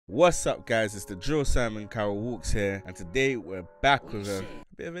What's up guys, it's the Drill Simon Walkz here, and today we're back with a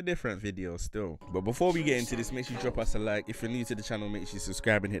bit of a different video still. But before we get into this, make sure you drop us a like. If you're new to the channel, make sure you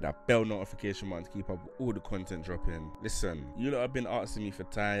subscribe and hit that bell notification button to keep up with all the content dropping. Listen, you lot have been asking me for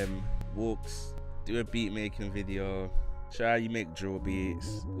time, Walkz, do a beat making video, show how you make drill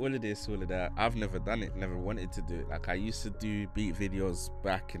beats, all of this, all of that. I've never done it, never wanted to do it. Like I used to do beat videos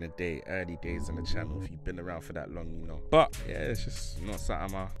back in the day, early days on the channel. If you've been around for that long, you know. But yeah, it's just not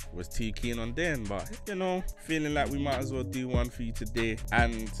something I was too keen on doing. But you know, feeling like we might as well do one for you today.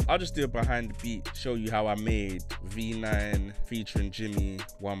 And I'll just do it behind the beat, show you how I made V9 featuring Jimmy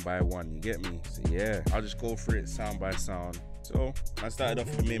one by one, you get me? So yeah, I'll just go through it sound by sound. So I started off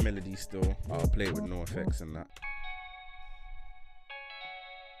with the main melody still. I'll play it with no effects and that.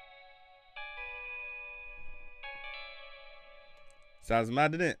 Sounds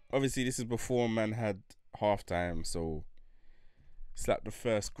mad, innit? Obviously, this is before man had halftime, so slap the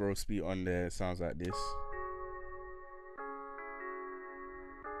first gross beat on there. It sounds like this.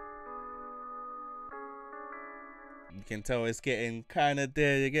 You can tell it's getting kind of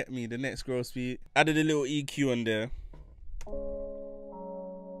there, you get me? The next gross beat. Added a little EQ on there.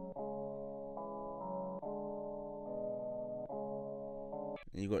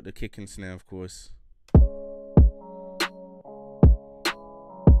 And you got the kick and snare, of course.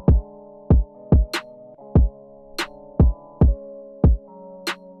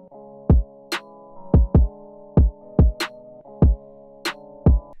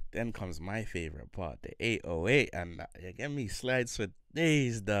 Then comes my favorite part, the 808, and that, you get me? Slides for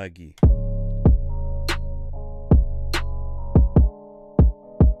days, doggy.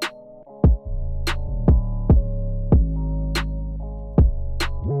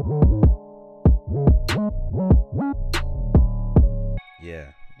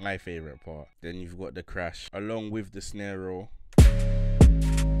 Yeah, my favorite part. Then you've got the crash along with the snare roll.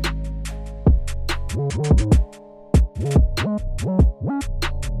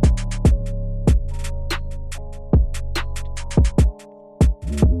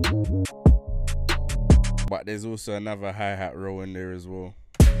 But there's also another hi-hat roll in there as well.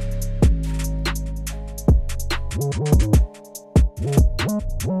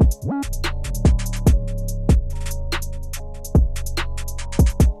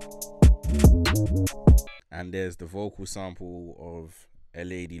 And there's the vocal sample of a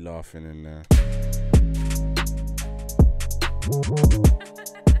lady laughing in there.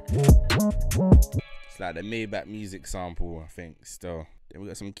 It's like the Maybach music sample, I think, still. Then we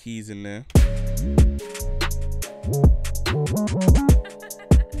got some keys in there.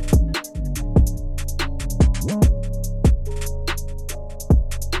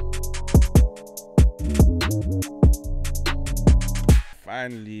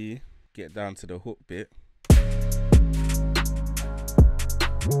 Finally, get down to the hook bit.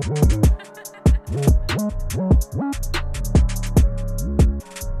 You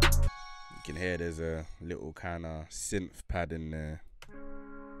can hear there's a little kind of synth pad in there.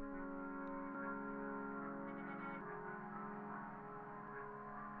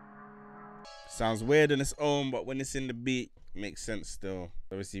 Sounds weird on its own, but when it's in the beat, it makes sense still.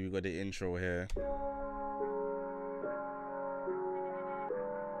 Obviously, we got the intro here.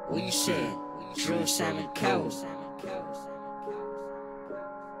 What you said? Drill Simon Cows.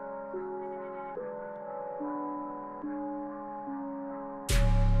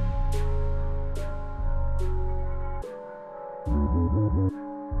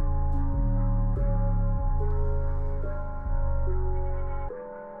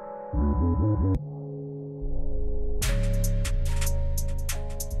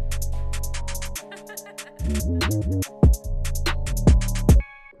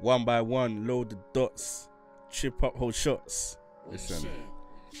 One by one, load the dots, chip up whole shots. Listen,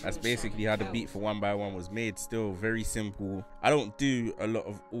 that's basically how the beat for One by One was made. Still very simple. I don't do a lot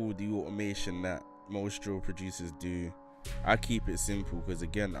of all the automation that most drill producers do. I keep it simple because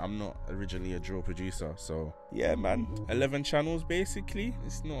again, I'm not originally a drill producer. So yeah, man, 11 channels basically.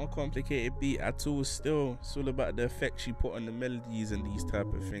 It's not a complicated beat at all. Still, it's all about the effects you put on the melodies and these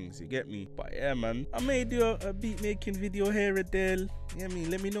type of things, you get me? But yeah, man, I may do a beat making video here or there. You get me?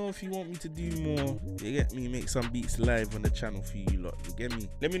 Let me know if you want me to do more. You get me? Make some beats live on the channel for you lot. You get me?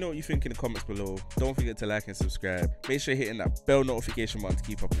 Let me know what you think in the comments below. Don't forget to like and subscribe. Make sure you're hitting that bell notification button to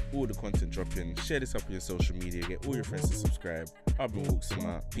keep up with all the content dropping. Share this up on your social media. Get all your friends to to subscribe. I've been Walkz in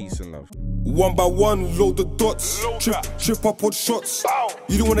my peace and love. One by one, load the dots. Trip up on shots.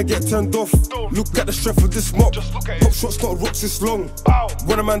 You don't wanna get turned off. Look at the strength of this mop. Pop shots, not rocks, it's long.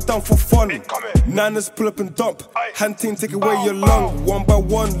 Run a man down for fun. Niners pull up and dump. Hand team, take away your lung. One by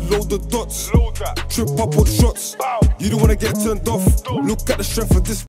one, load the dots. Trip up on shots. You don't wanna get turned off. Look at the strength of this